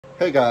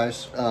Hey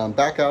guys,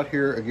 back out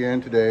here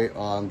again today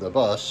on the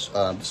bus.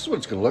 This is what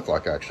it's going to look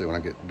like actually when I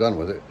get done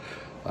with it.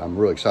 I'm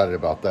really excited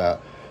about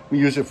that. We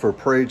use it for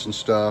parades and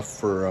stuff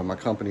for my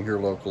company here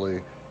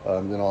locally.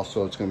 Then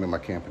also it's going to be my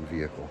camping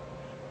vehicle.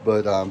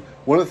 But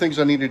one of the things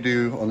I need to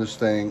do on this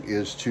thing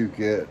is to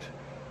get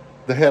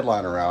the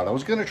headliner out. I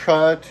was going to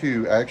try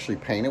to actually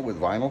paint it with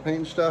vinyl paint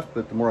and stuff,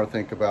 but the more I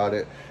think about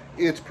it,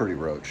 it's pretty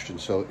roached, and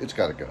so it's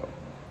got to go.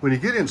 When you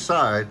get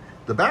inside,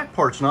 the back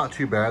part's not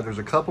too bad. There's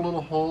a couple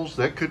little holes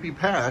that could be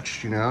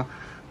patched, you know,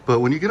 but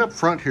when you get up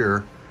front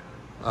here,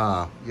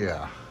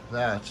 yeah,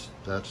 that's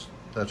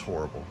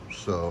horrible.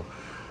 So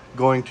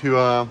going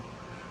to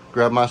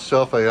grab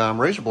myself a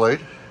razor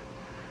blade,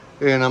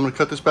 and I'm going to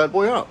cut this bad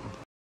boy out.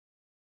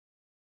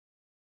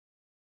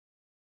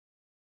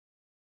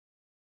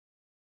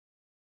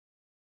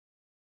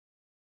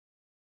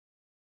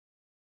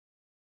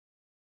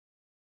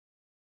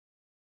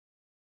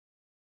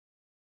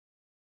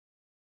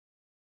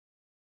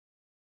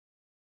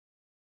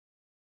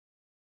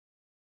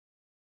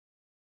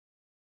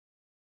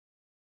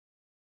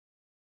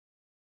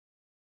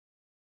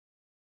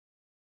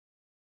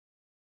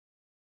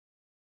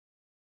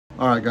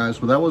 All right guys,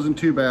 well that wasn't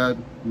too bad.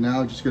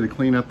 Now just gonna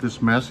clean up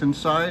this mess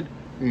inside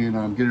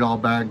and get it all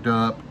bagged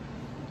up.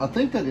 I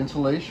think that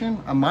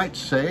insulation I might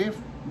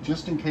save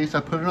just in case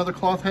I put another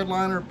cloth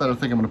headliner, but I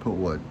think I'm gonna put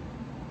wood.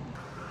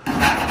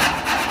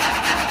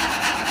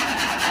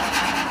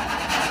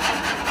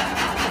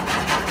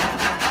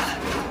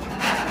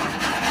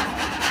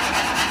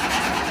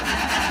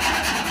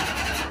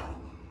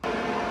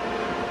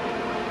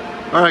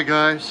 All right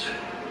guys,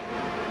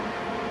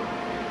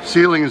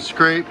 ceiling is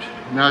scraped.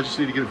 Now I just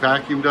need to get it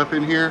vacuumed up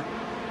in here.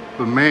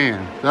 But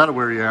man, that'll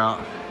wear you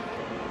out.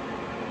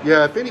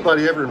 Yeah, if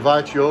anybody ever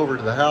invites you over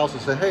to the house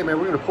and say, hey man,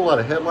 we're gonna pull out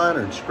a headliner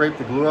and scrape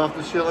the glue off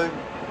the ceiling,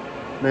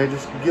 man,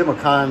 just give them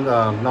a kind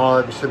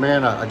nod and say,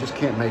 man, I just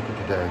can't make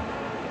it today.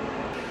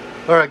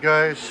 All right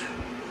guys,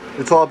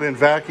 it's all been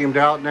vacuumed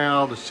out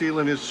now. The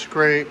ceiling is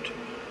scraped.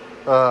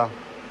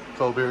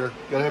 Cold beer,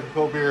 gotta have your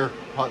cold beer,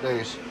 hot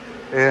days.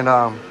 And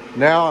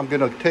now I'm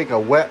gonna take a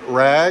wet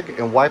rag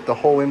and wipe the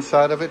whole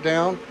inside of it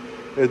down,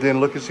 and then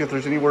look and see if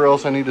there's anywhere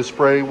else I need to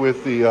spray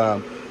with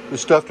the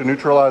stuff to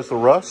neutralize the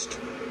rust.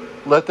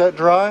 Let that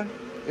dry,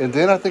 and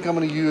then I think I'm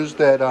going to use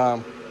that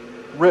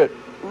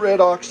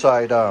red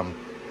oxide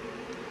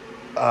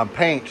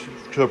paint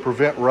to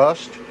prevent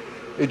rust.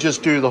 And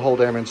just do the whole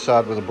damn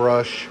inside with a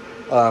brush,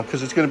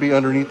 because it's going to be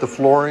underneath the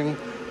flooring,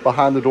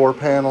 behind the door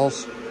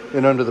panels,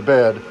 and under the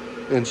bed.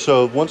 And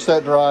so once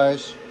that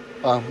dries,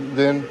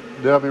 then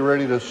I'll be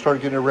ready to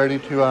start getting it ready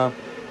to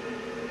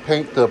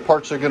paint the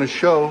parts that are going to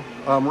show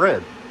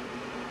red.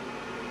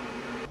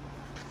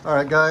 All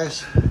right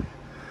guys,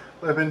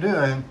 what I've been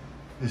doing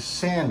is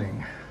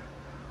sanding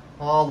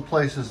all the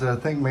places that I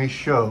think may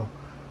show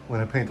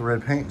when I paint the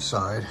red paint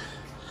inside.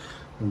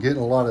 I'm getting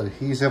a lot of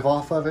adhesive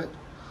off of it.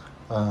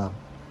 Well,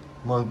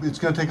 it's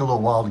going to take a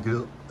little while to get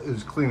it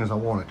as clean as I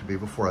want it to be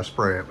before I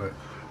spray it, but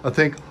I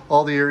think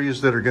all the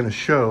areas that are going to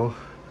show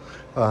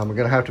are going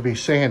to have to be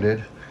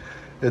sanded,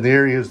 and the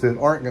areas that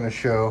aren't going to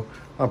show,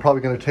 I'm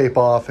probably going to tape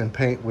off and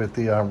paint with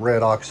the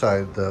red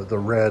oxide, the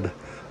red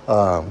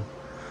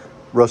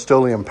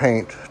Rust-Oleum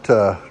paint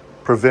to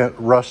prevent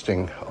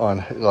rusting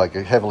on like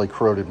heavily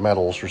corroded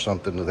metals or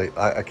something.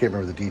 I can't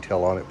remember the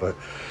detail on it, but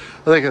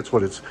I think that's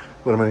what I'm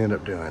going to end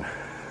up doing.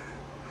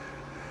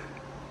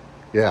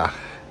 Yeah,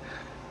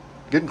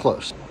 getting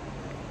close.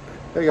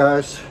 Hey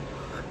guys,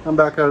 I'm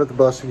back out at the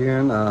bus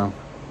again.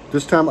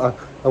 This time I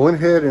went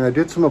ahead and I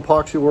did some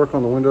epoxy work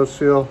on the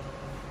windowsill.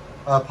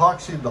 I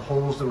epoxied the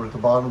holes that were at the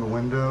bottom of the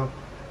window,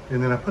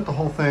 and then I put the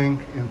whole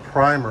thing in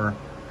primer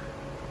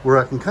where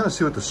I can kind of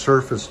see what the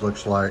surface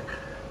looks like,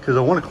 because I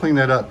want to clean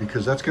that up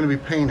because that's going to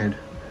be painted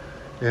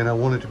and I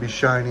want it to be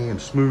shiny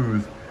and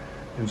smooth.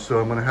 And so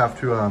I'm going to have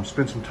to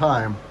spend some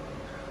time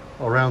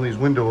around these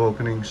window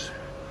openings,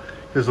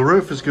 because the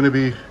roof is going to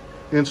be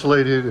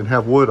insulated and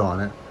have wood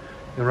on it,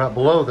 and right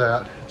below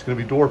that it's going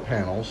to be door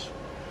panels.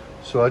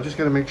 So I just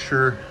got to make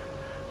sure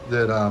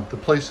that the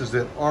places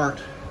that aren't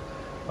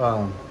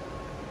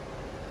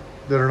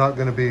that are not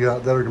going to be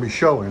that are going to be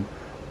showing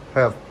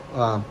have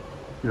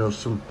you know,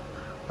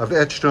 I've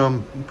etched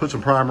them, put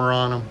some primer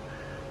on them,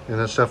 and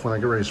that stuff when I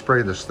get ready to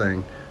spray this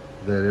thing,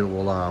 that it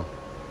will it'll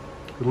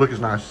look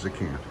as nice as it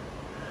can.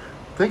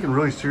 Thinking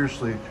really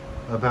seriously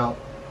about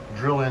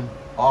drilling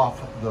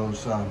off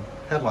those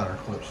headliner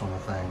clips on the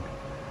thing.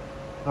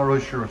 Not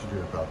really sure what to do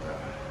about that,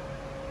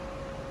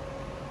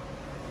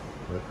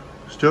 but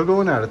still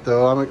going at it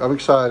though. I'm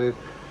excited.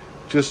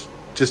 Just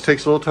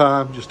takes a little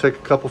time. Just take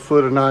a couple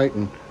foot a night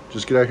and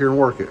just get out here and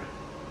work it.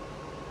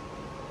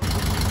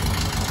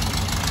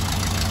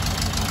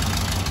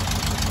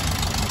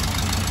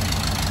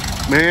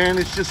 Man,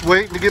 it's just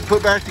waiting to get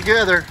put back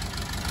together.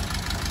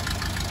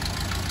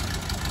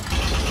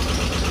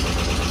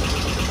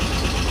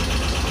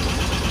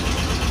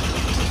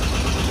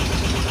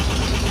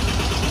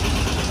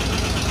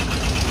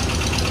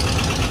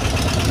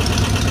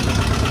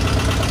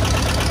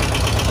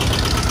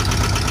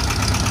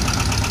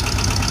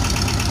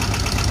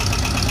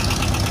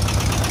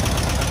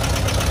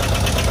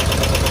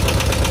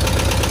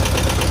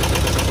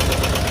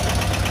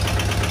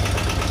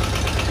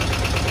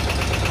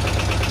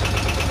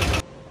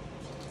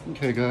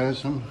 Okay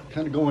guys, I'm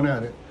kind of going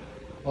at it.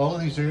 All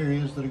of these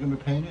areas that are going to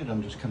be painted,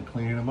 I'm just kind of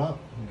cleaning them up,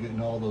 I'm getting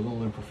all the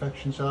little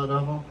imperfections out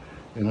of them.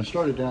 And I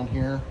started down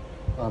here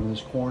in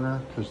this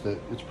corner because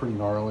it's pretty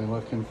gnarly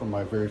looking from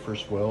my very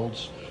first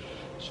welds.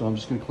 So I'm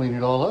just going to clean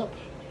it all up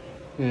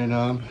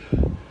and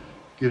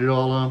get it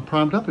all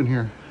primed up in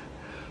here.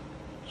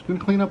 It's going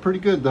to clean up pretty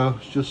good though.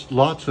 It's just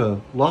lots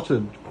of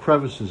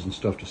crevices and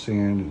stuff to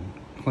sand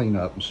and clean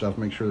up and stuff.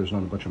 Make sure there's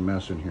not a bunch of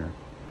mess in here.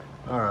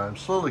 All right, I'm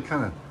slowly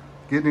kind of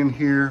getting in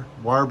here,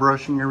 wire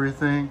brushing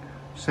everything,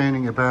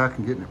 sanding it back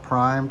and getting it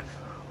primed.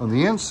 On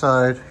the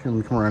inside, here, let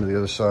me come around to the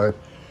other side.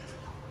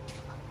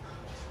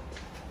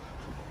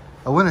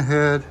 I went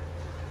ahead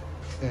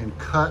and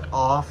cut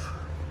off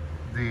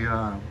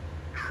the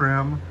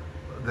trim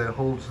that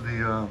holds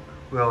the,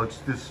 well, it's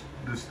this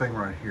thing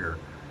right here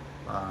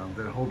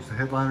that holds the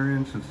headliner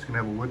in, since it's gonna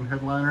have a wooden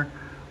headliner.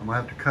 I'm gonna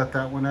have to cut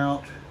that one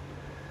out,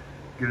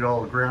 get it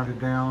all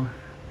grounded down.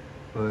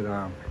 But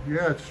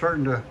yeah, it's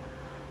starting to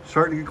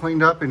get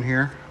cleaned up in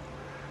here.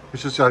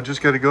 It's just, I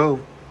just got to go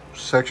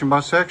section by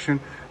section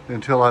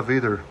until I've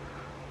either,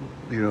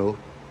 you know,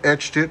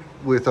 etched it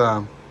with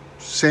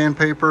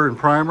sandpaper and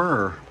primer,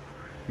 or,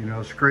 you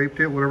know, scraped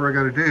it, whatever I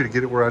got to do to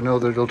get it where I know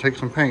that it'll take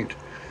some paint.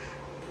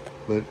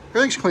 But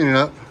everything's cleaning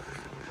up.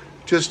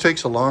 Just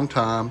takes a long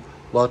time,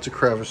 lots of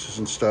crevices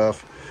and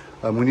stuff.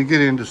 When you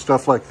get into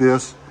stuff like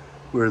this,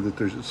 where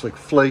it's like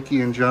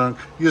flaky and junk,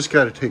 you just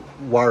got to take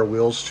wire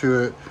wheels to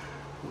it.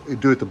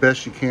 Do it the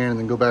best you can, and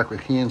then go back with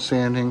hand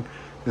sanding,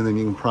 and then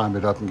you can prime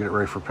it up and get it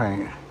ready for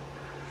paint.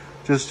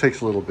 Just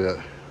takes a little bit.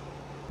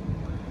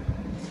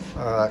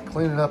 All right,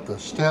 cleaning up the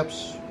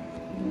steps.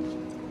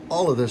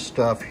 All of this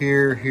stuff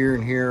here, here,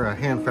 and here, I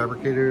hand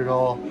fabricated it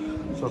all,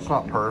 so it's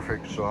not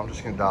perfect, so I'm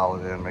just gonna dial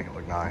it in, make it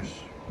look nice.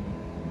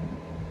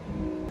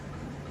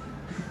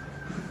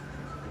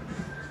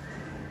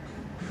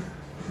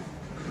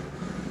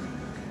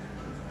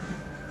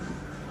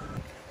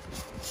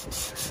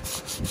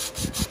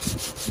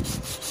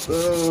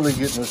 Slowly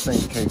getting this thing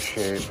to take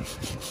shape.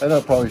 I know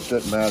it probably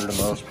doesn't matter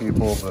to most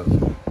people, but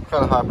I'm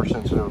kind of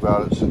hypersensitive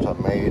about it since I've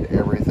made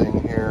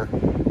everything here,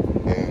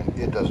 and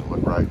it doesn't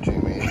look right to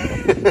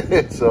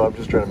me. So I'm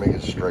just trying to make it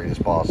as straight as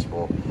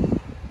possible.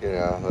 You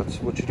know, that's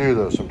what you do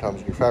though. Sometimes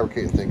when you're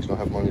fabricating things, you don't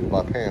have money to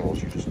buy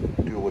panels. You just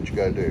do what you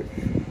gotta do.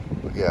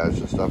 But yeah, it's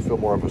just, I feel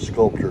more of a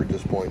sculptor at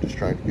this point, just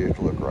trying to get it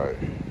to look right.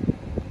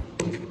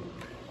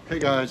 Hey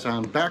guys,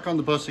 I'm back on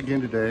the bus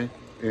again today,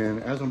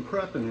 and as I'm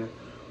prepping it,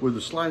 where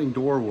the sliding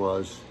door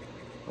was,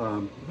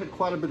 it had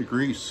quite a bit of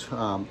grease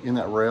in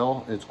that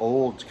rail. It's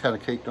old, it's kind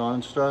of caked on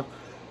and stuff.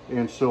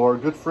 And so our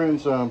good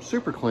friends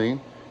Super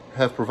Clean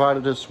have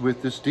provided us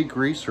with this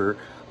degreaser.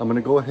 I'm gonna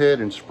go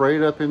ahead and spray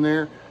it up in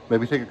there,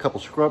 maybe take a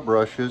couple scrub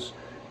brushes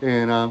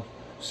and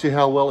see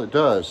how well it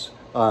does.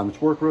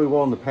 It's worked really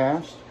well in the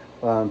past.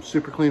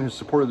 Super Clean has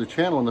supported the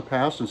channel in the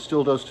past and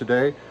still does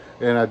today.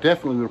 And I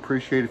definitely would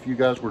appreciate if you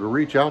guys were to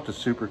reach out to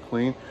Super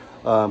Clean,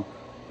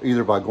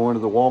 either by going to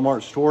the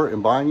Walmart store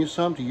and buying you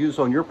some to use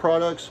on your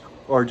products,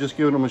 or just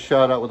giving them a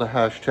shout out with a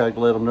hashtag to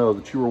let them know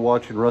that you were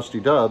watching Rusty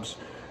Dubs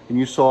and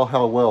you saw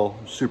how well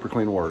Super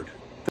Clean worked.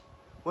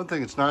 One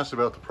thing that's nice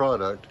about the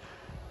product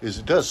is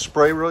it does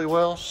spray really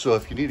well. So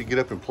if you need to get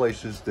up in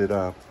places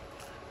that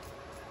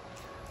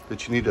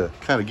you need to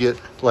kind of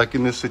get, like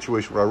in this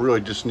situation where I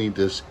really just need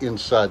this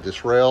inside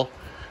this rail,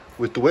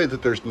 with the way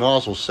that there's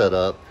nozzles set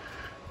up,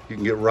 you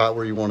can get right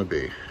where you want to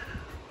be.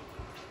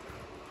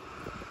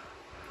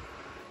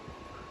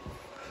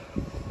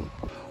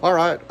 All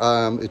right,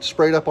 it's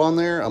sprayed up on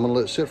there. I'm gonna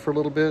let it sit for a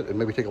little bit and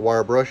maybe take a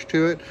wire brush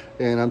to it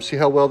and see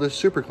how well this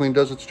Super Clean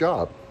does its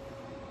job.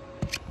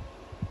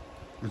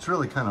 It's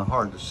really kind of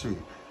hard to see,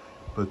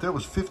 but there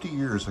was 50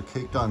 years of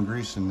caked on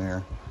grease in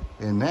there,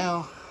 and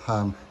now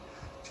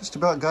just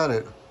about got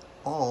it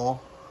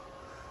all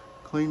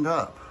cleaned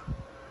up.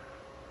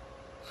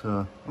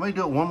 So I may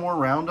do it one more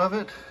round of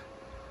it,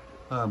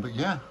 but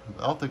yeah,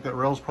 I don't think that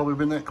rail's probably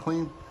been that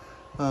clean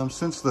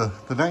since the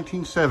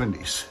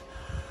 1970s.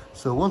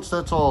 So once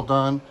that's all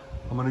done,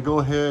 I'm gonna go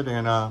ahead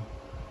and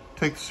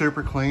take the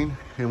Super Clean,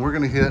 and we're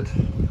gonna hit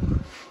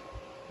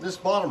this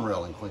bottom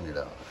rail and clean it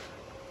out.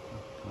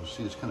 You'll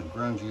see it's kind of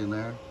grungy in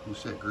there. You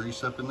see that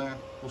grease up in there?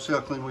 We'll see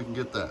how clean we can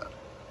get that.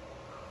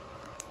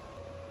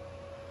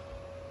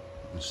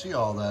 You can see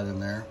all that in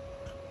there.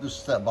 This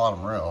is that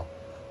bottom rail.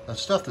 That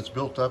stuff that's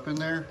built up in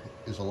there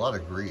is a lot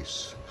of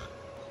grease.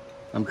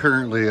 I'm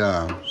currently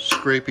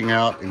scraping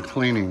out and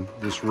cleaning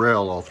this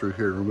rail all through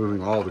here,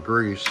 removing all the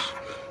grease.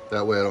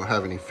 That way I don't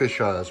have any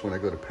fish eyes when I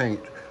go to paint.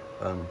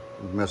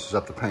 It messes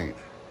up the paint.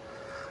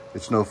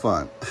 It's no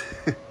fun.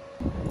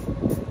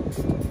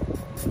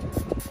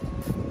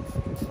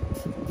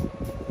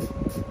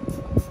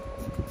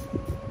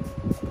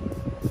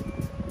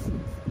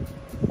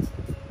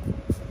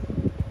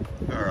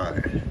 All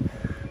right,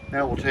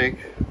 now we'll take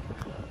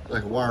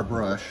like a wire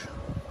brush.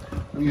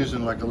 I'm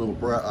using like a little,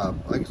 I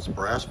think it's a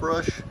brass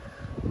brush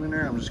in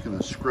there. I'm just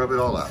gonna scrub it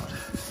all out.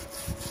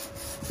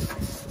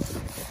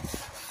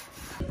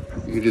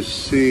 You can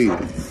just see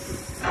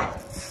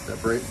that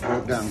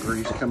broke down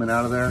grease coming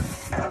out of there.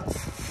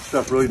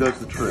 stuff really does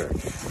the trick.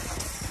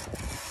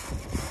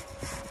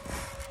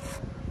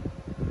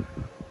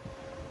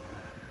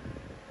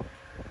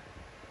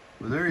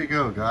 Well, there you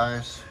go,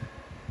 guys.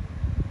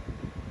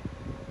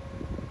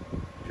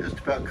 Just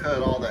about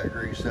cut all that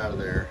grease out of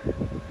there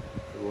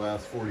for the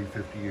last 40,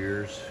 50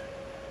 years.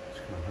 It's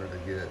kind of hard to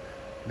get.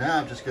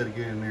 Now I've just got to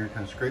get in there and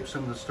kind of scrape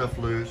some of the stuff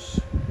loose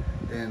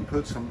and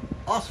put some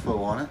OSFO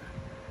on it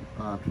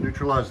to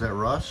neutralize that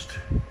rust.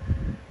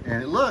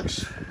 And it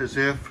looks as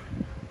if,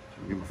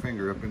 get my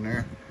finger up in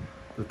there,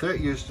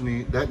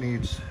 that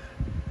needs,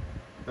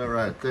 that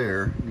right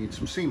there, needs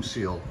some seam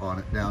seal on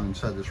it down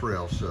inside this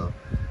rail. So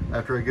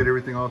after I get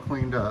everything all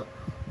cleaned up,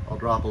 I'll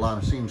drop a line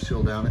of seam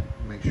seal down it,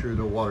 make sure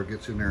the water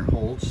gets in there and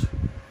holds,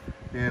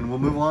 and we'll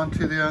move on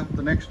to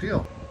the next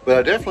deal. But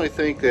I definitely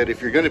think that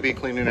if you're going to be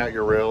cleaning out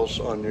your rails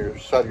on your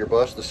side of your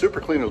bus, the Super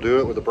Clean will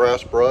do it with a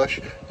brass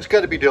brush. Just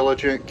got to be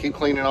diligent, keep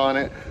cleaning on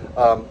it.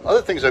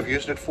 Other things I've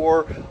used it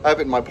for, I have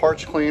it in my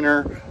parts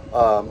cleaner.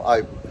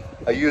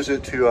 I use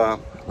it to,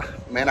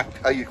 man,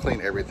 I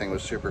clean everything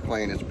with Super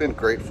Clean. It's been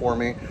great for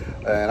me,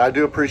 and I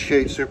do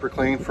appreciate Super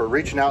Clean for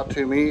reaching out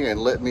to me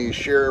and let me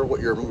share what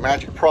your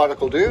magic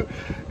product will do.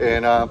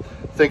 And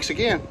thanks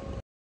again.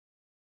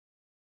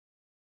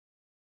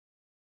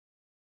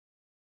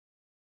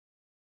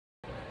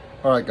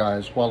 All right,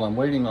 guys, while I'm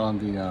waiting on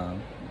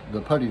the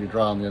putty to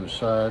dry on the other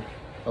side,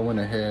 I went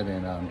ahead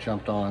and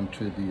jumped on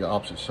to the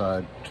opposite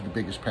side, to the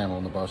biggest panel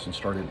on the bus, and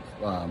started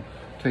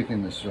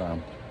taking this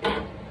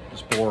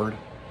board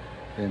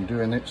and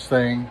doing its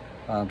thing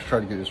to try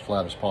to get it as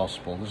flat as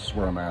possible. This is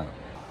where I'm at.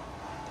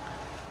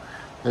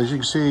 As you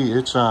can see,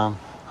 it's I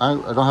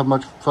don't have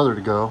much further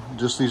to go.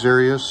 Just these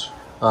areas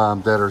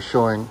that are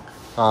showing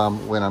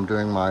when I'm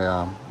doing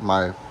my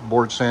my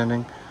board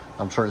sanding.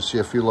 I'm starting to see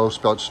a few low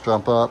spots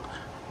jump up.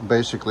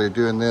 Basically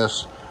doing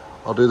this,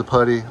 I'll do the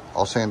putty,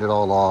 I'll sand it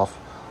all off,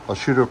 I'll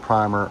shoot a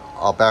primer,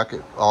 I'll back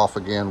it off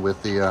again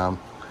with the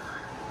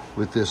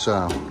with this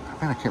man,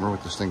 I can't remember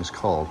what this thing is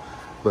called,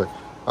 but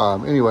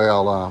anyway,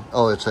 I'll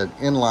oh, it's an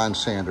inline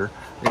sander,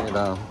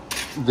 and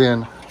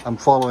then I'm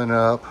following it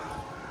up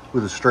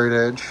with a straight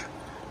edge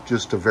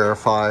just to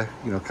verify,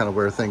 you know, kind of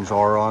where things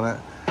are on it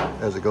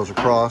as it goes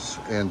across.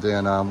 And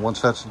then once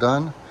that's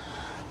done,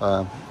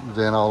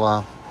 then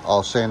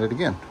I'll sand it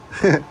again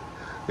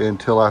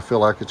until I feel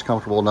like it's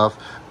comfortable enough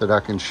that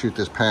I can shoot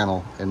this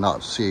panel and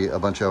not see a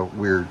bunch of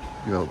weird,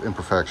 you know,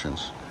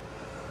 imperfections.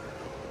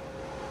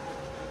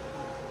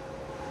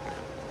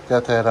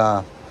 Got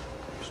that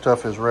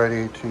stuff is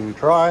ready to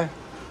dry,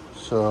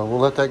 so we'll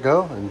let that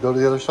go and go to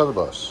the other side of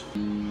the bus.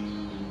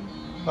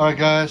 All right,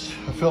 guys,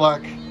 I feel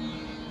like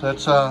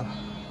that's I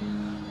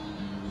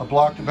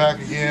blocked it back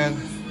again.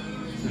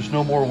 There's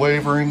no more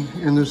wavering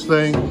in this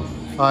thing.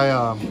 Hang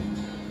on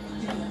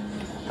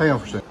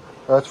for a second.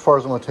 That's as far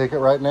as I'm going to take it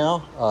right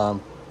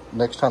now.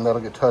 Next time that'll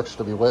get touched,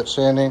 it'll be wet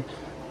sanding,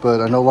 but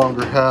I no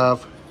longer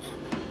have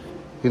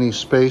any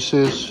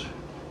spaces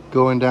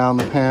going down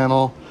the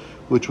panel,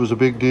 which was a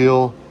big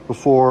deal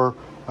before.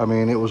 I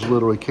mean, it was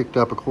literally kicked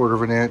up 1/4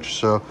 of an inch,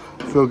 so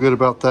I feel good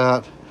about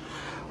that.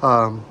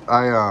 I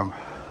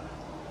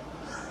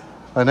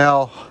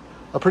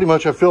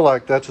feel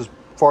like that's as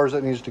far as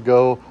it needs to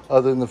go,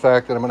 other than the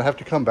fact that I'm going to have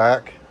to come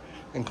back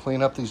and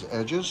clean up these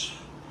edges.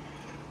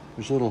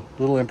 There's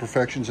little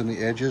imperfections in the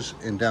edges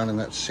and down in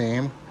that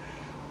seam,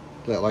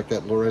 like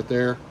that right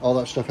there. All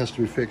that stuff has to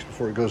be fixed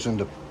before it goes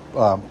into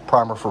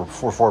primer for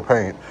 4-4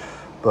 paint.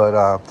 But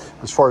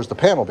as far as the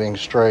panel being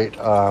straight,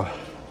 I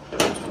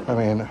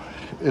mean,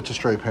 it's a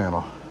straight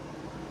panel.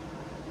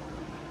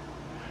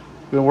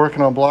 Been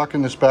working on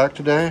blocking this back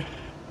today.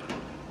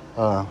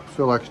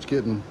 Feel like it's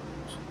getting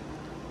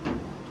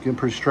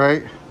pretty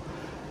straight.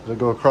 As I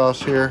go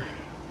across here,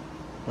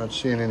 not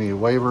seeing any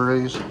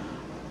waveries.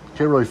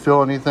 Can't really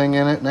feel anything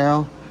in it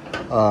now.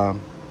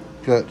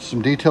 Got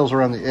some details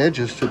around the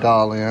edges to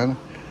dial in,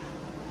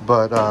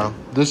 but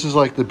this is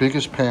like the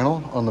biggest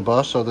panel on the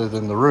bus other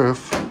than the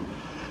roof,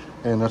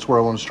 and that's where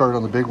I want to start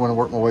on the big one and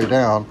work my way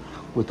down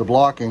with the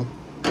blocking.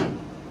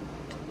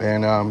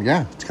 And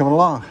yeah, it's coming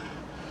along.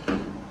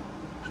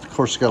 Of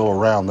course, it's got a little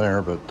round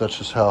there, but that's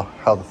just how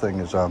the thing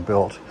is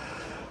built.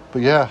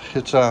 But yeah,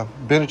 it's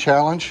been a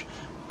challenge.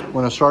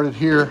 When I started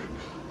here,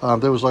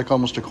 there was like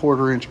almost a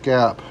 1/4 inch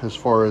gap as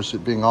far as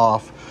it being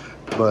off,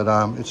 but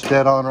it's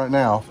dead on right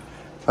now.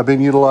 I've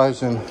been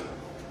utilizing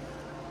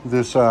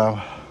this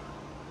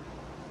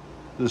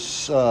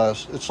it's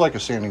like a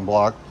sanding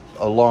block,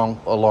 a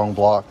long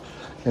block,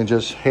 and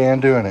just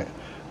hand doing it,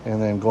 and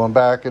then going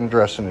back and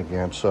addressing it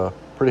again. So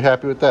pretty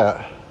happy with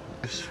that.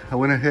 I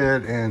went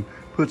ahead and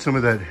put some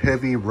of that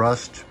heavy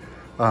rust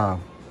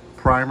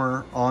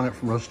primer on it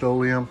from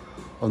Rust-Oleum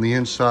on the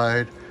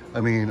inside. I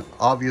mean,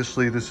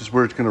 obviously this is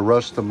where it's going to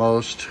rust the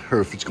most,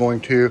 or if it's going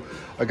to.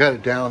 I got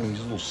it down in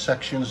these little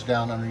sections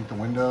down underneath the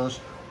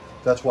windows.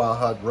 That's why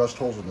I had rust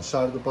holes on the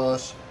side of the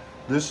bus.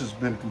 This has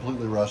been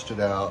completely rusted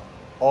out.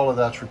 All of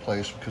that's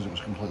replaced because it was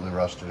completely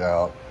rusted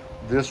out.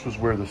 This was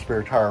where the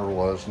spare tire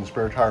was, and the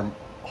spare tire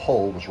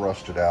hole was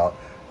rusted out,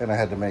 and I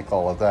had to make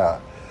all of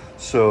that.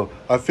 So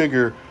I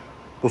figure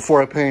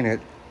before I paint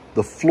it,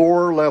 the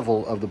floor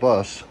level of the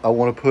bus, I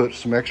want to put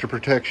some extra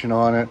protection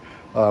on it.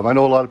 I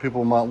know a lot of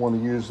people might want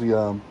to use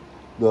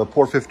the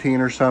Pour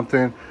 15 or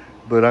something,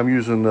 but I'm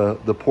using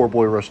the Poor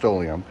Boy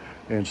Rust-Oleum.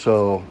 And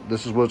so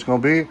this is what it's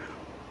going to be.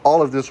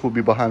 All of this will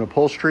be behind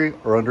upholstery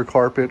or under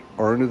carpet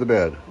or under the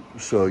bed,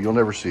 so you'll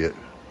never see it.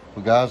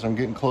 Well, guys, I'm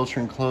getting closer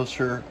and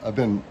closer. I've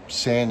been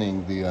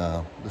sanding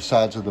the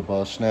sides of the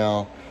bus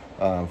now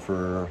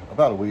for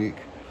about a week.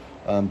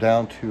 I'm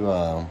down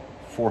to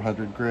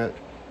 400 grit,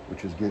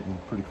 which is getting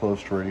pretty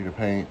close to ready to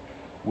paint.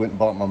 Went and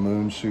bought my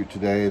moon suit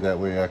today. That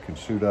way I can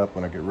suit up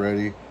when I get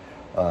ready.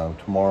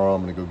 Tomorrow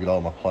I'm going to go get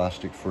all my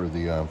plastic for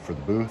the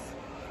booth.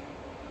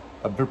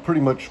 I've been pretty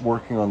much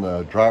working on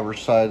the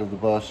driver's side of the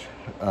bus,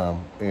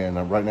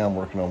 and right now I'm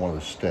working on one of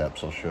the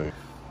steps. I'll show you.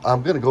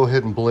 I'm going to go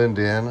ahead and blend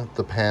in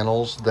the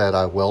panels that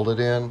I welded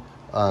in.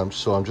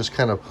 So I'm just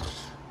kind of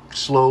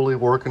slowly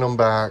working them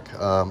back.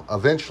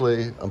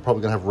 Eventually, I'm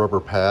probably going to have rubber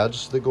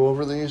pads that go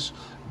over these,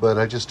 but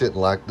I just didn't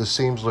like, the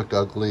seams looked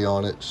ugly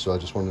on it, so I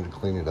just wanted to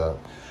clean it up.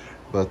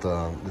 But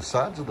the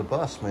sides of the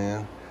bus,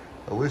 man,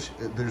 I wish,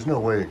 there's no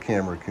way a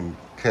camera can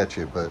catch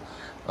it, but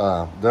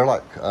they're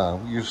like,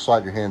 you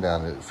slide your hand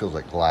down, it feels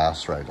like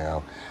glass right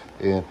now.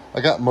 And I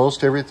got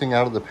most everything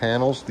out of the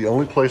panels. The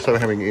only place I'm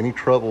having any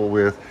trouble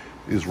with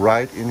is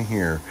right in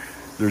here.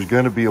 There's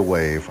going to be a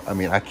wave. I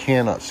mean, I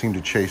cannot seem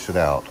to chase it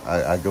out.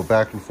 I go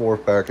back and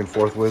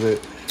forth with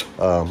it,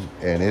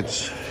 and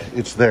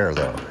it's there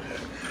though.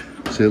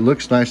 See, it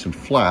looks nice and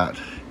flat,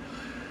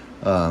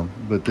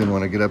 but then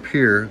when I get up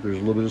here, there's a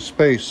little bit of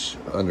space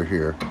under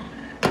here,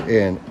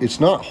 and it's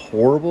not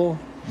horrible,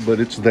 but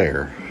it's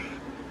there.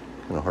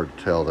 Kind of hard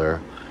to tell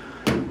there,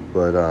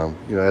 but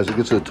you know, as it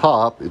gets to the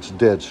top, it's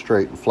dead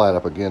straight and flat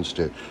up against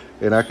it,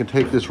 and I can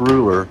take this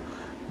ruler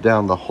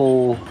down the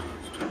whole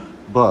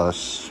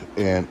bus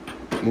and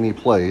any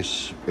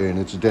place, and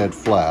it's dead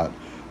flat.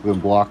 We've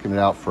been blocking it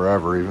out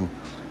forever, even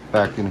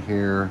back in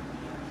here.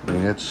 I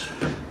mean, it's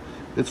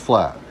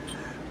flat,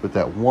 but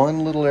that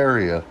one little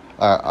area,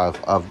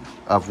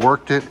 I've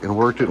worked it and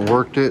worked it and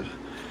worked it,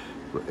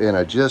 and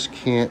I just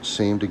can't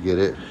seem to get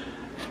it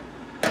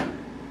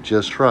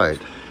just right.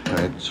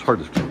 It's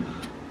hard to,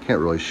 can't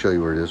really show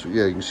you where it is.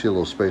 Yeah, you can see a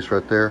little space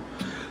right there.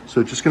 So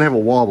it's just gonna have a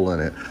wobble in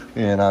it,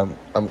 and I'm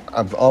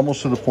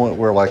almost to the point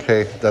where, like,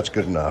 hey, that's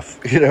good enough.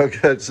 You know,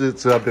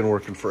 it's I've been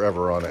working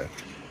forever on it.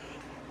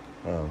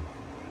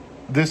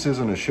 This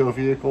isn't a show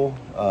vehicle,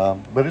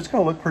 but it's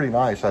gonna look pretty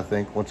nice, I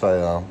think, once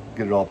I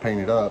get it all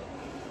painted up.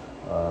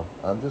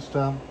 I'm just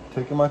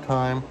taking my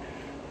time.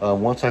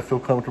 Once I feel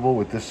comfortable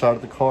with this side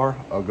of the car,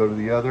 I'll go to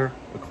the other.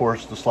 Of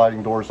course, the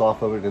sliding door's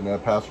off of it and the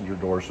passenger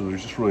door, so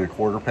there's just really a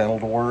quarter panel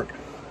to work.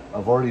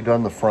 I've already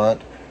done the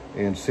front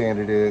and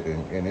sanded it,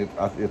 and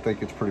I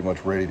think it's pretty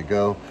much ready to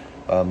go.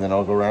 Then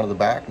I'll go around to the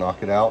back,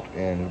 knock it out,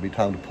 and it'll be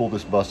time to pull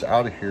this bus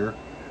out of here,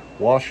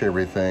 wash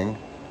everything,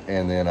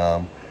 and then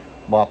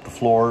mop the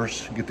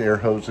floors, get the air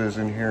hoses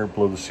in here,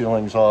 blow the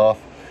ceilings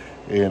off,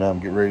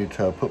 and get ready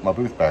to put my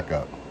booth back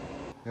up.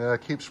 Yeah, I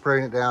keep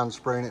spraying it down,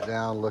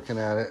 looking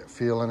at it,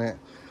 feeling it.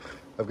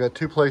 I've got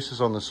two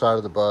places on the side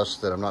of the bus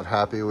that I'm not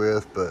happy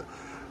with, but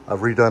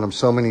I've redone them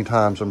so many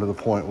times I'm to the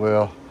point,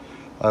 well,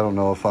 I don't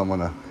know if I'm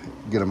gonna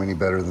get them any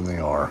better than they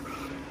are.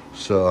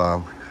 So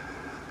I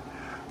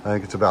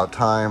think it's about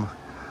time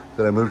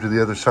that I move to the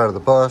other side of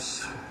the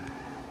bus.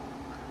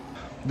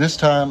 This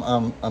time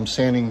I'm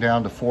sanding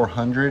down to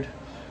 400.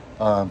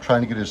 I'm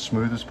trying to get it as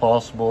smooth as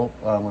possible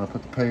when I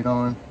put the paint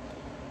on.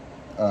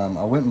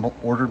 I went and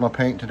ordered my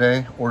paint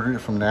today, ordered it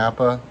from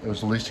Napa. It was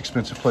the least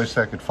expensive place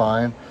I could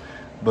find,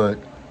 but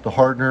the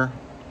hardener,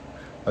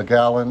 a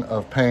gallon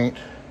of paint,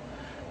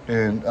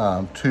 and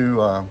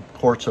 2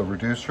 quarts of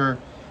reducer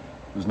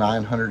was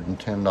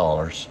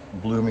 $910.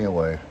 Blew me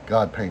away.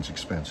 God, paint's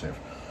expensive.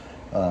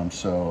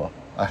 So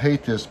I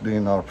hate this,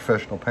 being not a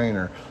professional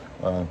painter,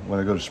 when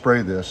I go to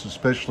spray this,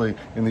 especially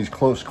in these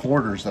close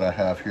quarters that I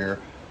have here.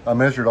 I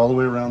measured all the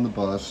way around the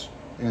bus,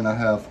 and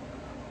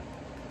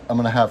I'm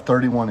gonna have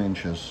 31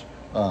 inches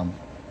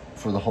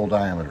for the whole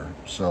diameter.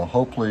 So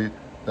hopefully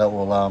that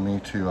will allow me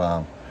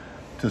to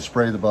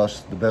spray the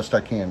bus the best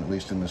I can, at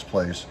least in this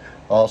place.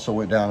 I also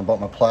went down and bought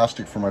my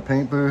plastic for my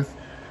paint booth.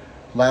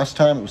 Last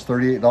time it was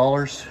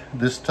 $38.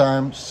 This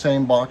time,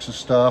 same box of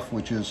stuff,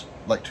 which is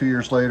like 2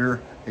 years later,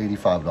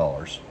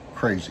 $85.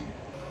 Crazy.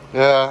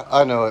 Yeah,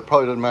 I know, it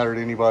probably doesn't matter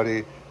to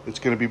anybody. It's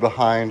gonna be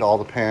behind all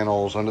the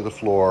panels, under the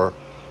floor.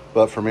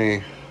 But for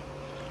me,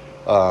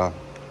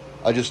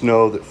 I just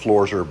know that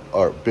floors are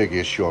a big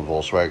issue on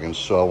Volkswagens,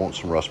 so I want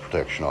some rust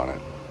protection on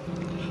it.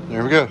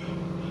 There we go.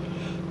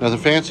 Nothing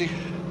fancy,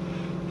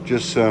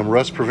 just some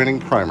rust preventing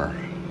primer.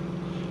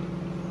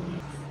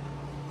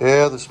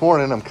 Yeah, this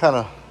morning I'm kind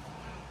of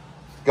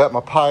got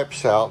my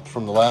pipes out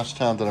from the last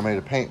time that I made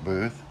a paint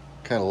booth,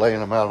 kind of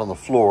laying them out on the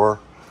floor,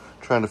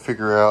 trying to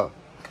figure out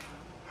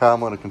how I'm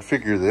going to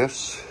configure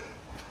this.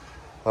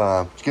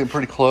 It's getting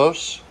pretty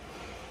close.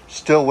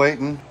 Still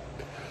waiting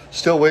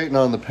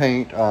on the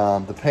paint.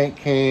 The paint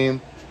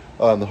came,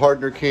 the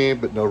hardener came,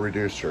 but no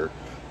reducer.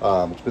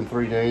 It's been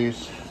 3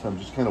 days, so I'm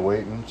just kind of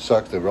waiting.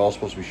 Sucks, they were all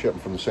supposed to be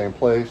shipping from the same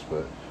place,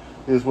 but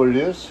is what it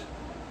is.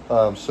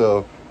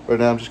 So right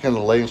now I'm just kind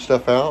of laying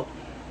stuff out,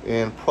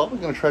 and probably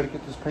going to try to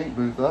get this paint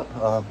booth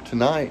up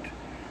tonight,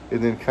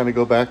 and then kind of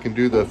go back and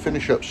do the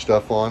finish up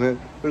stuff on it.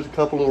 There's a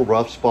couple little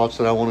rough spots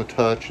that I want to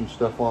touch and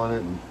stuff on it,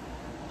 and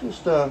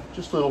just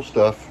little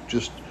stuff,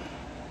 just,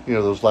 you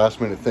know, those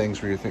last minute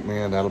things where you think,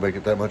 man, that'll make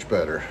it that much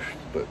better.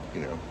 But,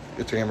 you know,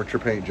 it's an amateur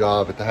paint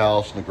job at the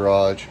house, in the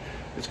garage.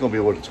 It's going to be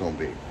what it's going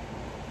to be.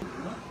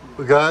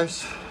 But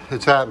guys,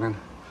 it's happening.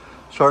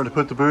 Starting to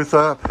put the booth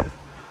up.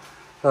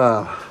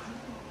 I'm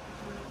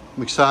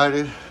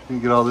excited to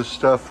get all this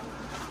stuff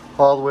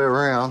all the way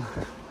around.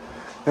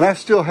 And I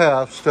still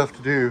have stuff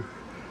to do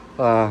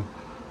to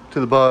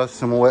the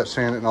bus, and we'll wet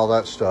sand it and all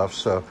that stuff.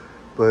 So,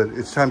 but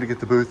it's time to get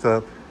the booth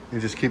up and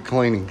just keep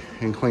cleaning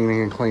and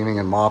cleaning and cleaning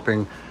and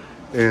mopping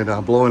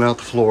and blowing out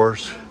the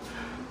floors.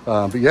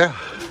 But yeah,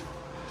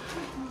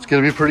 it's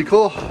gonna be pretty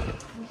cool.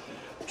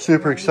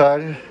 Super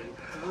excited.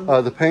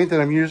 The paint that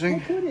I'm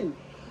using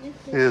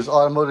is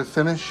Automotive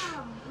Finish.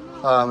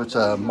 It's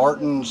a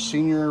Martin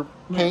Senior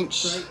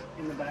Paints.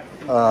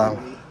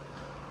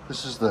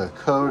 This is the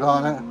code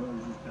on it.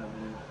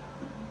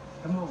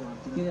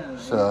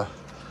 So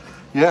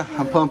yeah,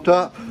 I'm pumped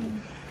up.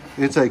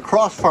 It's a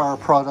Crossfire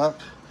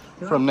product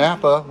from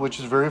Napa, which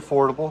is very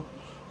affordable.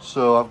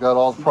 So I've got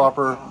all the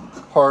proper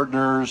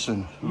hardeners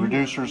and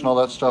reducers and all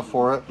that stuff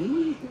for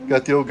it.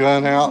 Got the old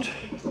gun out,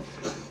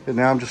 and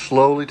now I'm just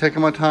slowly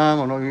taking my time.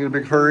 I'm not in a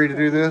big hurry to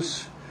do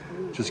this,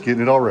 just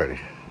getting it all ready.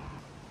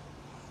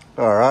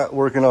 All right,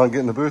 working on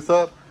getting the booth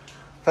up.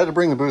 Had to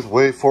bring the booth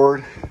way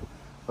forward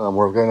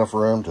where I've got enough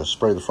room to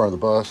spray the front of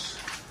the bus.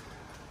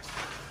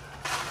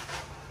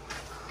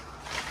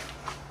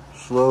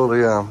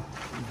 Slowly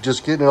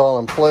just getting it all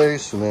in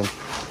place, and then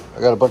I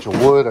got a bunch of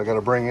wood I got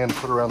to bring in,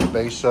 put around the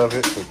base of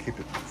it to keep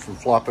it from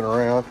flopping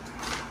around.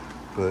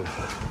 But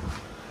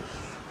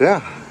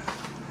yeah,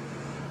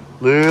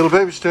 little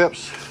baby steps,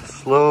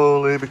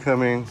 slowly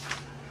becoming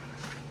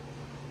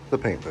the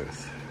paint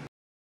booth.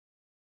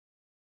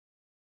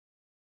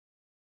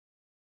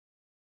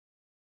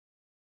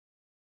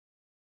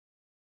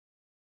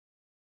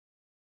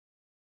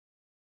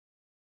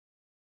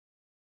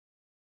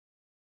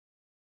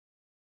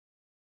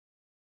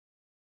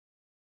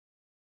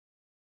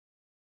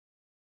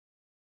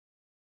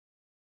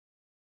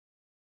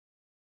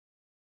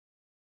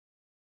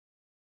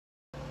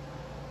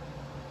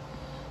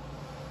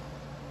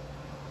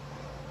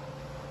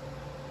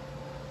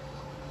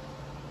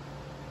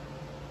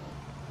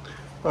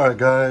 All right,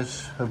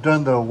 guys, I've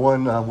done the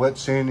one wet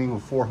sanding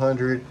with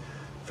 400.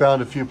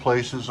 Found a few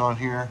places on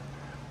here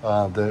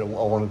that I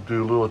want to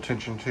do a little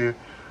attention to.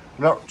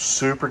 I'm not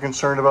super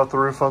concerned about the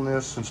roof on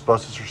this since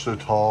buses are so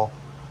tall,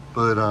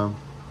 but I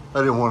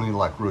didn't want any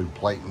like really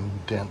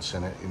blatant dents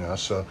in it, you know.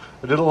 So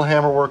I did a little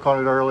hammer work on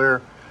it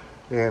earlier,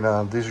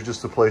 and these are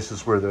just the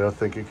places where that I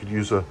think it could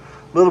use a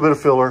little bit of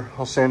filler.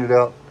 I'll sand it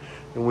out,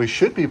 and we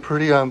should be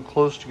pretty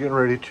close to getting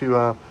ready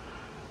to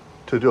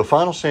do a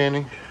final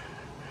sanding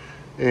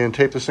and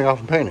tape this thing off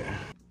and paint it.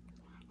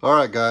 All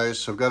right, guys,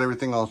 so I've got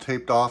everything all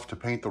taped off to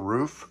paint the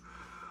roof.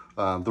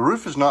 The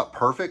roof is not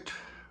perfect,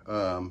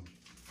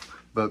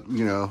 but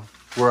you know,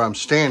 where I'm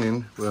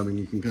standing, well, I mean,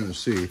 you can kind of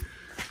see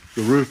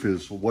the roof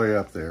is way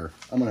up there.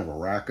 I'm gonna have a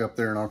rack up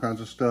there and all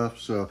kinds of stuff,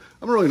 so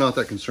I'm really not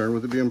that concerned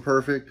with it being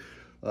perfect.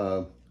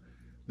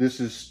 This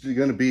is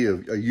gonna be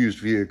a used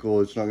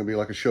vehicle. It's not gonna be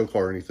like a show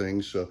car or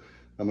anything, so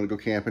I'm gonna go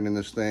camping in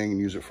this thing and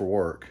use it for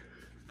work.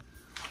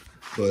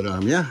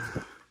 But yeah,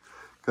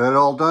 got it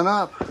all done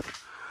up.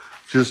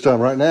 Just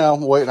right now,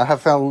 I'm waiting. I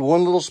have found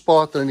one little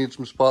spot that I need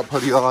some spot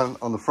putty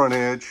on the front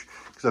edge,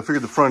 because I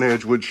figured the front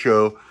edge would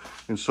show,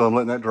 and so I'm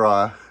letting that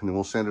dry, and then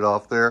we'll sand it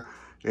off there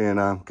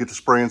and get to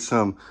spraying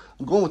some.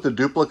 I'm going with the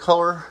Dupla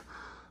color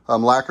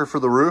lacquer for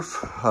the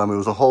roof. It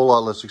was a whole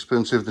lot less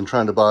expensive than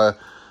trying to buy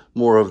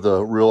more of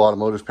the real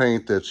automotive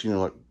paint that's, you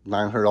know, like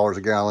 $900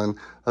 a gallon.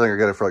 I think I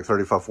got it for like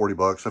 35, 40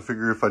 bucks. I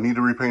figure if I need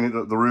to repaint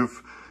the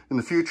roof in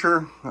the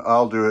future,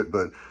 I'll do it,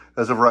 but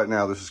as of right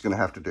now, this is gonna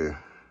have to do.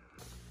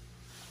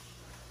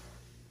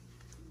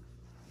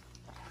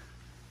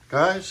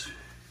 Guys,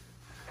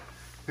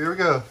 here we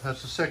go.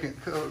 That's the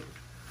second coat.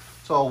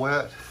 It's all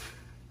wet.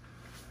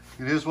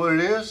 It is what it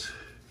is.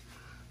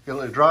 Gotta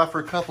let it dry for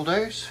a couple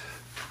days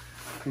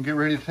and get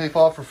ready to tape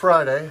off for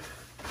Friday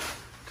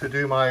to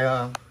do my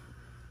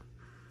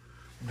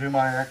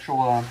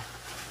actual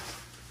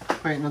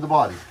painting of the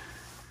body.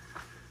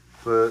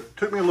 But it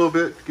took me a little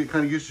bit to get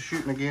kind of used to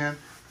shooting again,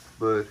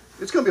 but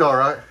it's gonna be all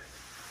right.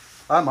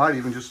 I might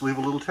even just leave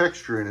a little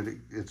texture in it.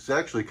 It's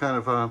actually kind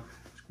of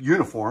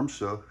uniform,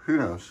 so who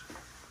knows.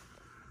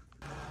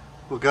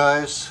 Well,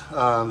 guys,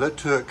 that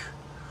took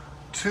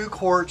 2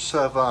 quarts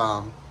of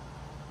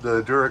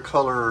the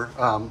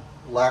Duracolor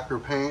lacquer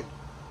paint,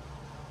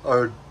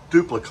 or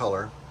Dupla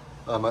color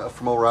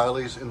from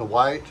O'Reilly's in the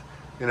white,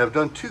 and I've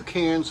done 2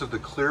 cans of the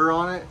clear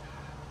on it.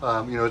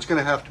 You know, it's going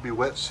to have to be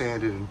wet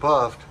sanded and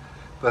buffed,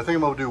 but I think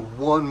I'm going to do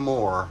 1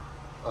 more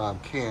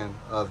can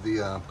of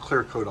the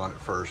clear coat on it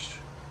first.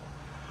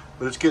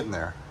 But it's getting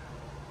there.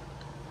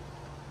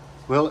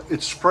 Well,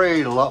 it's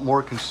sprayed a lot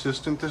more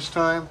consistent this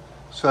time.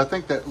 So I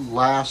think that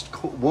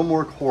one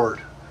more quart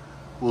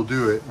will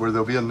do it, where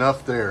there'll be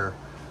enough there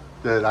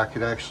that I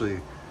could actually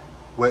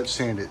wet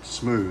sand it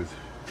smooth.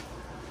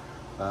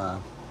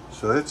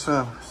 So it's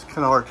kind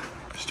of hard.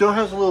 Still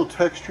has a little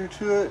texture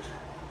to it,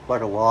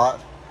 like a lot,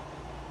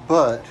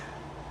 but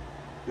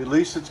at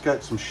least it's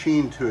got some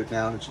sheen to it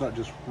now, and it's not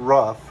just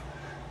rough.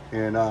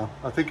 And I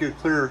think it'll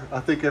clear. I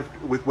think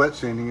with wet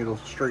sanding, it'll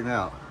straighten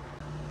out.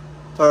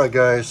 All right,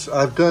 guys,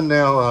 I've done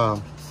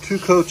now 2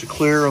 coats of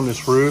clear on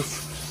this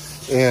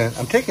roof, and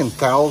I'm taking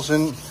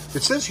 1,000.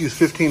 It says use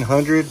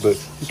 1,500, but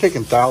I'm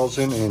taking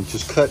 1,000 and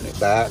just cutting it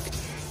back.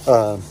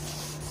 I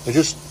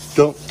just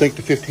don't think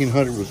the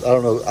 1,500 was, I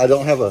don't know, I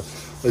don't have a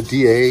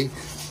DA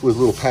with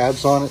little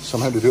pads on it, so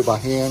I'm having to do it by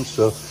hand.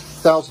 So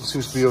 1,000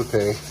 seems to be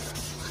okay.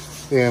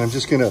 And I'm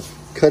just gonna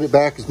cut it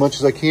back as much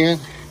as I can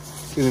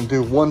and then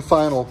do one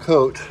final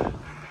coat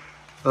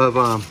of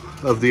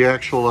the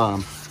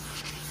actual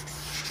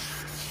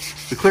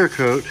the clear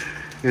coat,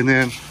 and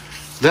then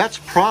that's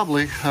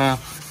probably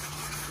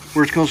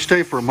where it's going to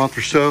stay for a month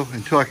or so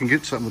until I can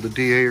get something with a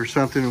DA or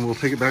something, and we'll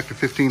take it back to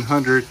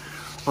 1,500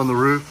 on the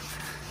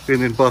roof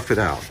and then buff it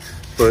out.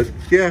 But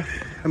yeah,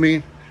 I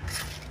mean,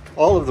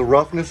 all of the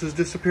roughness is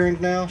disappearing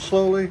now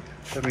slowly.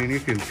 I mean, you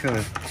can kind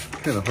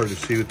of hard to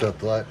see without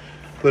the light,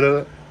 but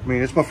I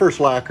mean, it's my first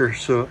lacquer,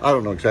 so I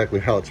don't know exactly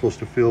how it's supposed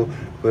to feel,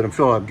 but I'm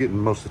feeling I'm getting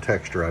most of the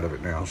texture out of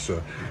it now,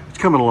 so it's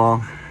coming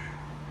along.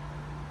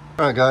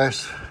 All right,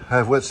 guys,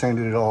 I've wet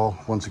sanded it all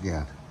once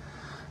again.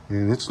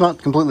 And it's not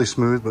completely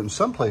smooth, but in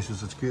some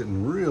places it's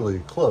getting really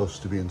close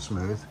to being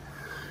smooth.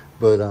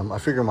 But I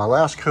figure my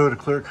last coat, a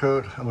clear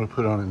coat, I'm gonna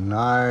put on it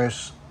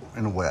nice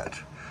and wet.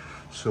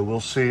 So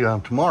we'll see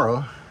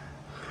tomorrow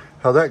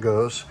how that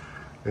goes.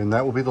 And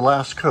that will be the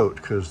last coat,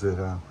 because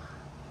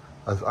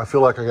I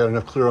feel like I got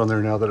enough clear on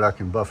there now that I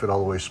can buff it all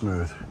the way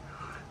smooth.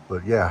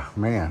 But yeah,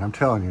 man, I'm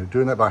telling you,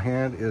 doing that by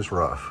hand is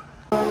rough.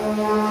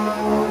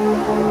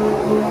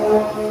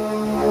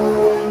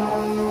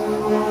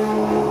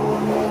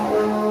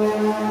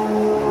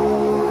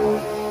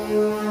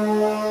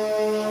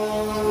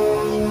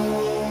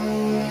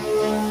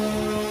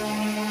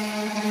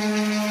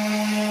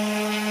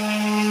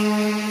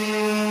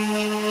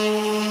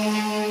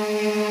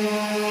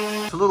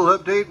 Little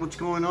update what's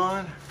going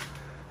on.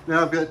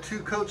 Now I've got 2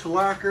 coats of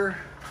lacquer.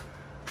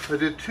 I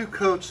did 2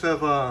 coats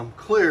of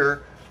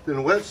clear,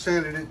 then wet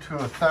sanded it to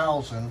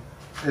 1,000,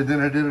 and then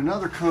I did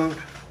another coat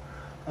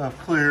of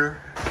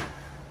clear,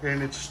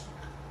 and it's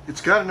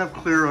got enough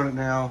clear on it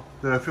now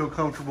that I feel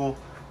comfortable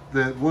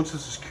that once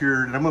this is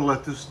cured, and I'm going to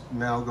let this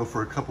now go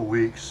for a couple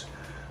weeks,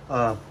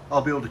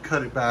 I'll be able to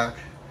cut it back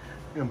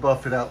and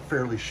buff it out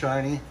fairly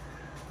shiny.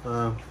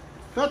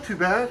 Not too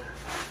bad.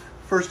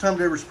 First time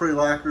to ever spray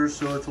lacquer,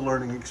 so it's a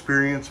learning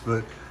experience,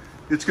 but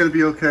it's gonna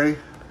be okay.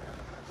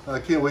 I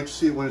can't wait to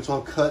see it when it's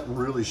all cut and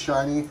really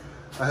shiny.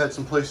 I had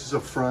some places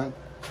up front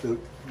that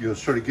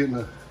started getting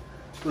a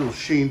little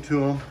sheen to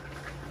them,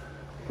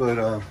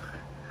 but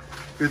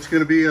it's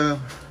gonna be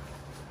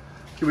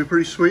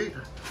pretty sweet.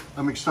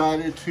 I'm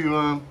excited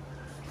to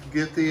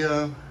get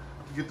the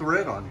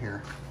red on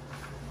here.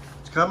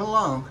 It's coming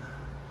along.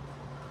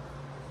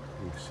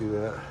 You can see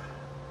that.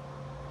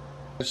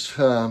 It's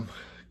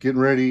getting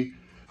ready.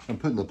 I'm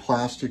putting the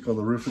plastic on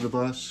the roof of the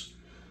bus.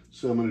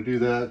 So I'm gonna do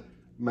that,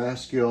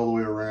 mask it all the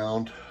way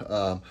around.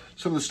 Some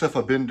of the stuff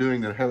I've been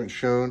doing that I haven't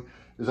shown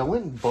is I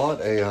went and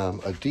bought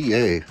a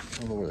DA. I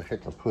don't know where the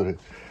heck I put it,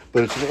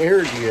 but it's an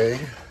air DA.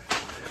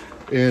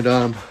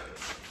 And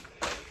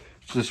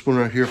it's this one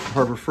right here from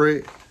Harbor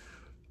Freight.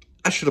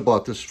 I should have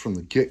bought this from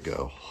the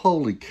get-go.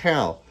 Holy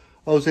cow.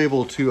 I was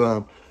able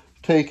to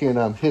take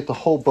and hit the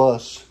whole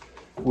bus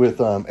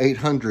with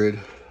 800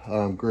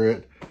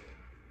 grit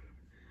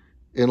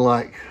in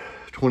like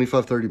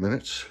 25-30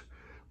 minutes,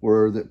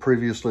 where that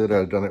previously that I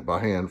had done it by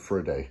hand for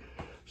a day.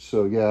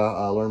 So yeah,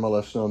 I learned my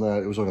lesson on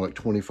that. It was only like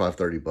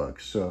 25-30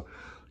 bucks. So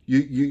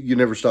you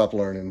never stop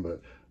learning.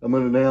 But I'm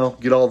gonna now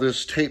get all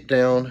this taped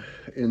down,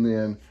 and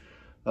then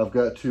I've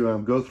got to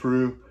go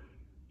through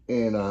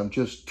and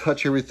just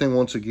touch everything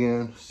once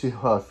again, see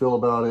how I feel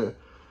about it.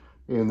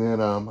 And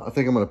then I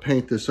think I'm gonna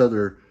paint this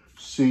other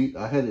seat.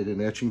 I had it in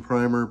etching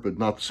primer, but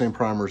not the same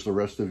primer as the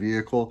rest of the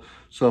vehicle.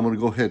 So I'm gonna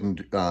go ahead and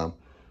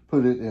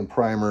put it in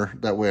primer.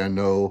 That way I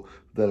know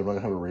that I'm gonna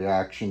have a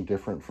reaction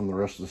different from the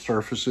rest of the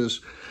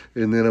surfaces.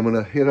 And then I'm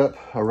gonna hit up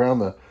around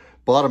the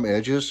bottom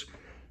edges.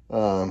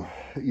 You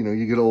know,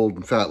 you get old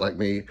and fat like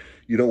me,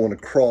 you don't wanna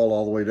crawl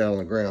all the way down on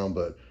the ground,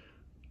 but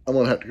I'm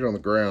gonna have to get on the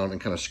ground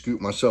and kind of scoop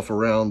myself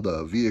around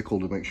the vehicle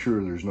to make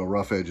sure there's no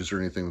rough edges or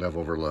anything that I've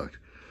overlooked.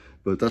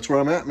 But that's where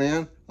I'm at,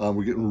 man.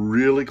 We're getting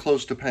really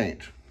close to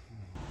paint.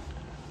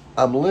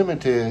 I'm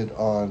limited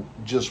on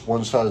just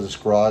one side of this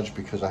garage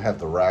because I have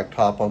the rag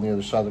top on the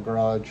other side of the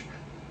garage.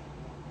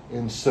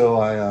 And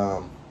so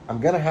I'm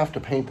gonna have to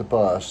paint the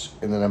bus,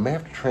 and then I may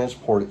have to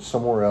transport it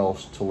somewhere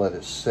else to let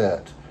it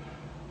set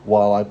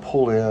while I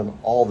pull in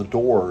all the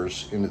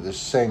doors into this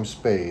same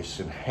space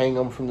and hang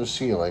them from the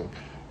ceiling.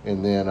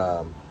 And then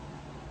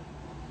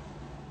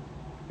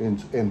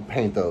and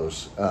paint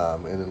those,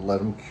 and then let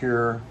them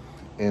cure,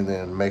 and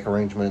then make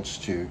arrangements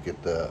to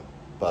get the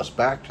bus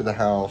back to the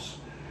house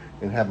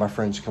and have my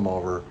friends come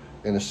over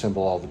and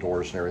assemble all the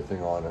doors and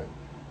everything on it.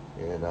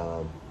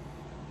 And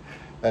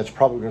that's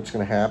probably what's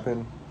going to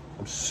happen.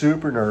 I'm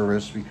super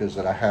nervous because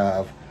that I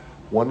have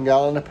 1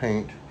 gallon of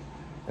paint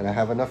and I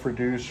have enough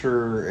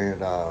reducer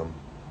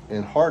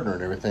and hardener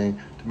and everything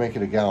to make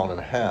it 1.5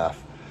 gallons,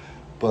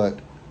 but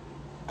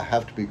I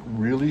have to be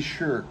really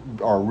sure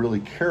or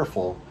really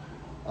careful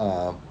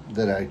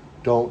that I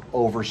don't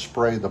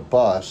overspray the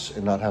bus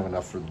and not have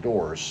enough for the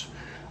doors.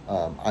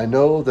 I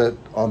know that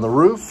on the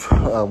roof,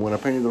 when I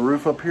painted the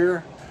roof up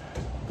here,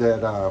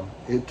 that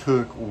it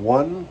took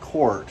 1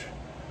 quart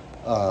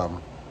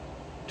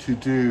to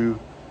do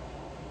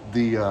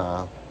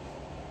the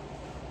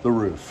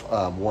roof,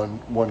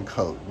 one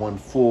coat, one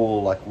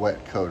full like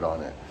wet coat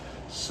on it.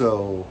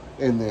 So,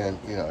 and then,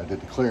 you know, I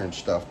did the clearance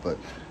stuff, but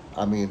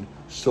I mean,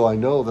 so I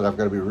know that I've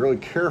got to be really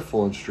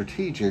careful and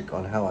strategic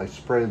on how I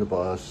spray the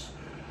bus.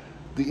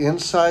 The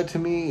inside to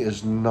me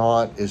is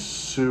not as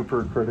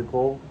super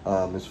critical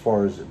as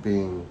far as it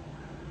being,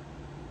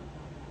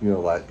 you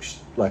know,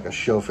 like a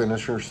show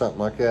finish or something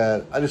like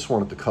that. I just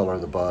wanted the color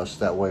of the bus.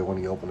 That way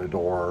when you open the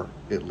door,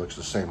 it looks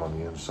the same on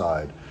the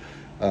inside.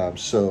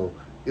 So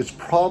it's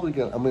probably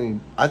gonna, I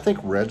mean, I think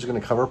red's gonna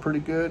cover pretty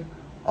good.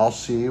 I'll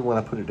see when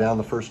I put it down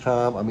the first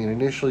time. I mean,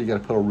 initially you gotta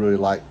put a really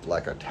light,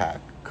 like a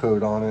tack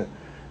coat on it,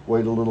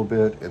 wait a little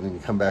bit, and then you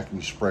come back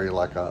and you spray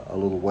like a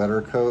little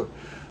wetter coat.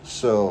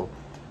 So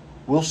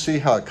we'll see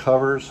how it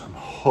covers. I'm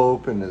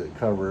hoping that it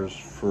covers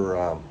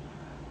for,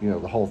 you know,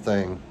 the whole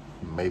thing,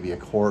 maybe a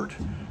quart.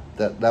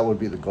 That would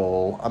be the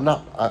goal.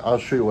 I'll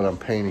show you what I'm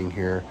painting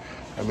here.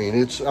 I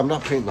mean, I'm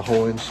not painting the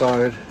whole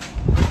inside,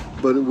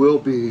 but it will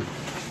be,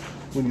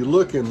 when you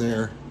look in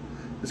there,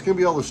 it's gonna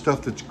be all the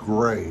stuff that's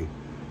gray.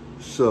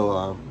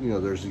 So, you know,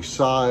 there's these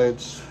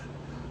sides,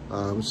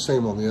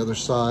 same on the other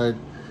side,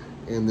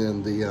 and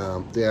then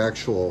the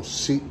actual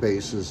seat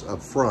bases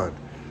up front.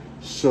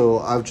 So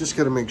I've just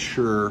got to make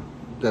sure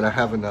that I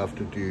have enough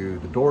to do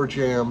the door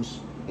jambs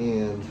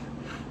and,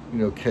 you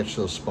know, catch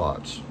those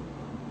spots.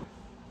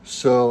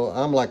 So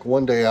I'm like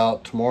 1 day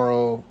out.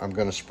 Tomorrow I'm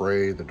going to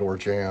spray the door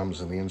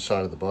jambs and the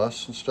inside of the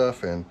bus and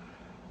stuff. And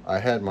I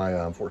had my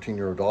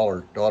 14-year-old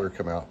daughter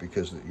come out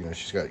because, you know,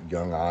 she's got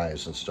young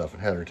eyes and stuff,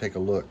 and had her take a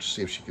look to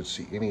see if she could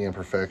see any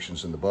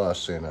imperfections in the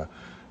bus. And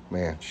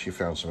man, she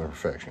found some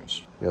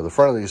imperfections. You know, the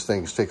front of these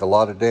things take a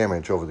lot of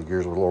damage over the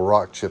years with little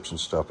rock chips and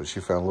stuff, but she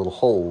found little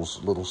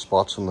holes, little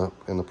spots in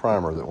the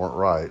primer that weren't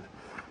right.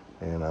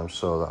 And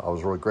so I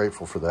was really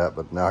grateful for that,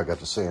 but now I got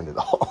to sand it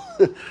all.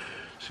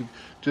 She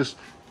just,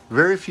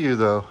 very few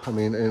though. I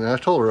mean, and I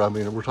told her, I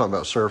mean, we're talking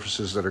about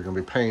surfaces that are going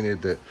to be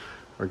painted, that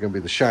are going to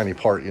be the shiny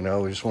part, you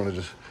know. We just wanted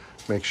to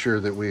make sure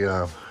that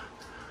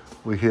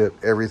we hit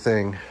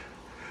everything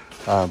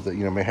that,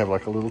 you know, may have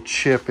like a little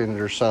chip in it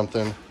or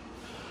something.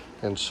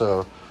 And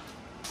so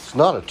it's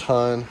not a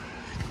ton,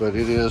 but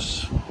it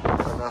is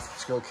enough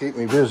that's going to keep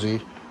me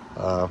busy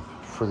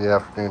for the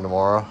afternoon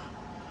tomorrow.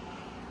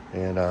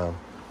 And I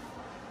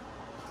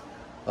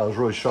was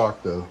really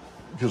shocked though,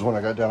 because when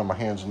I got down on my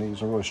hands and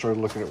knees, I really started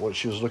looking at what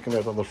she was looking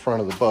at on the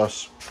front of the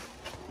bus.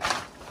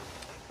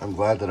 I'm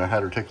glad that I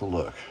had her take a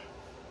look.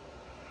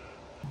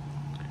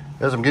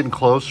 As I'm getting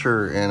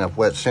closer and I've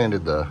wet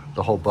sanded the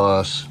whole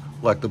bus,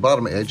 like the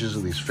bottom edges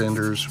of these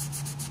fenders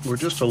were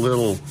just a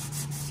little,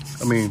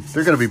 I mean,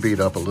 they're going to be beat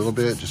up a little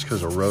bit just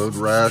because of road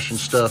rash and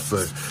stuff,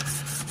 but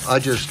I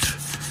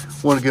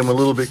just want to get them a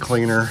little bit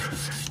cleaner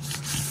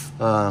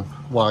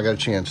while I got a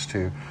chance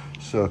to.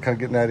 So kind of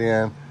getting that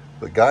in.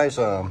 But guys,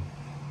 I'm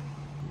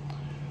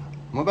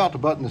about to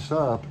button this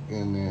up,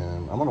 and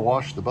then I'm going to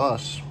wash the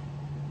bus,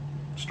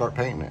 start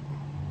painting it.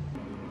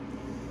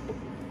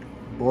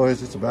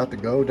 Boys, it's about to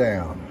go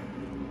down.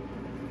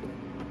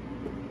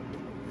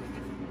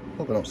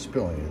 Hope I don't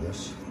spill any of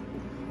this.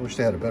 I wish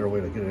they had a better way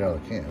to get it out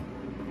of the can.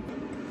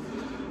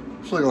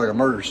 It's looking like a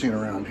murder scene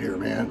around here,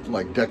 man.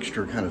 Like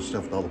Dexter kind of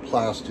stuff with all the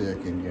plastic,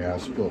 and yeah, I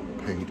spilled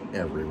paint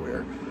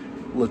everywhere.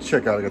 Let's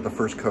check out. I got the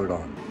first coat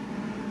on.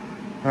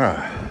 All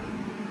right.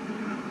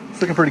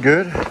 It's looking pretty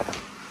good.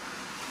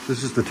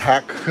 This is the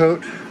tack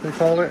coat, they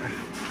call it.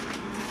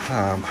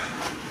 I've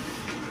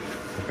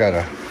got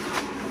to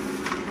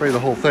spray the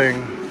whole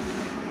thing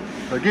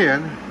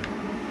again,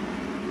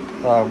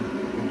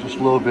 just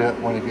a little bit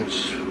when it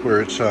gets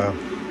where it's,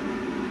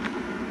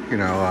 you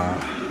know,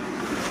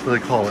 what do they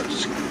call it?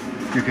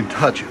 You can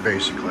touch it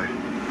basically.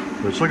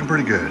 But it's looking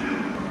pretty good.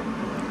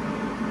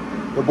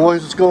 But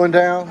boys, it's going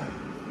down.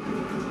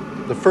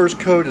 The first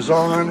coat is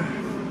on.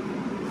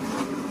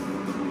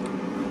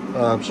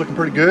 It's looking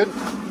pretty good.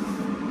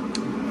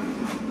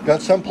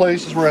 Got some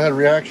places where I had a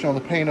reaction on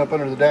the paint up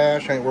under the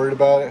dash. I ain't worried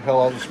about it. Hell,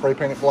 I'll just spray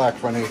paint it black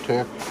if I need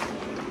to.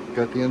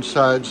 Got the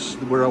insides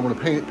where I want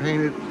to paint it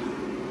painted.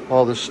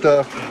 All this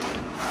stuff.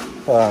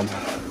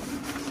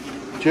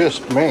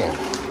 Just, man.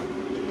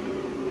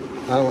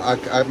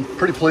 I'm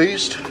pretty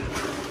pleased.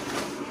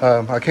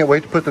 I can't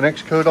wait to put the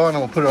next coat on. I'm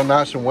going to put it on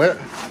nice and wet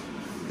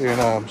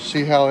and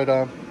see how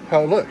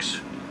it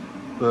looks.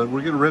 But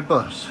we're getting a red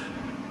bus.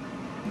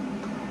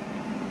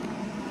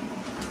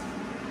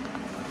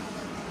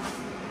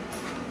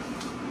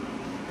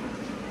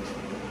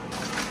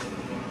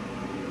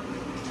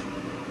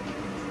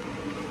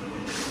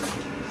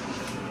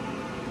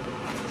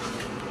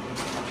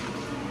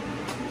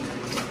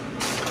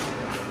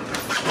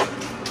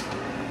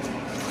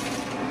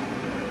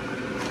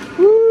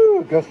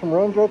 Woo! Got some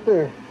runs right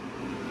there.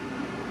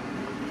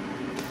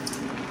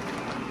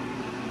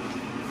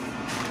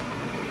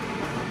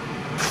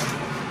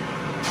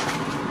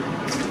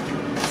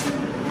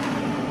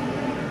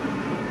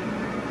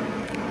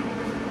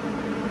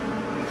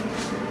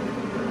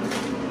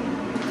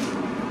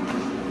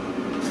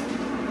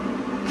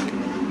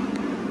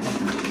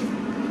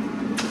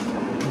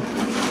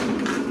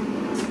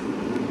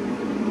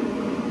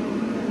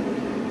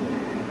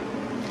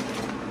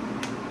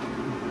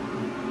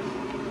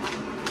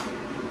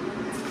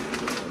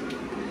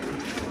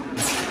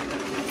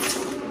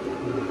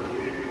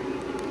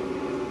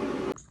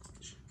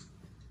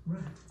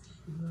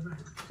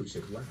 Who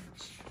said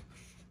rats?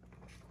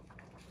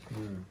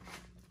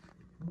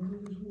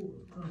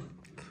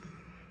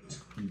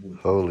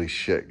 Holy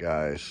shit,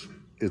 guys.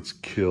 It's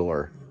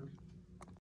killer.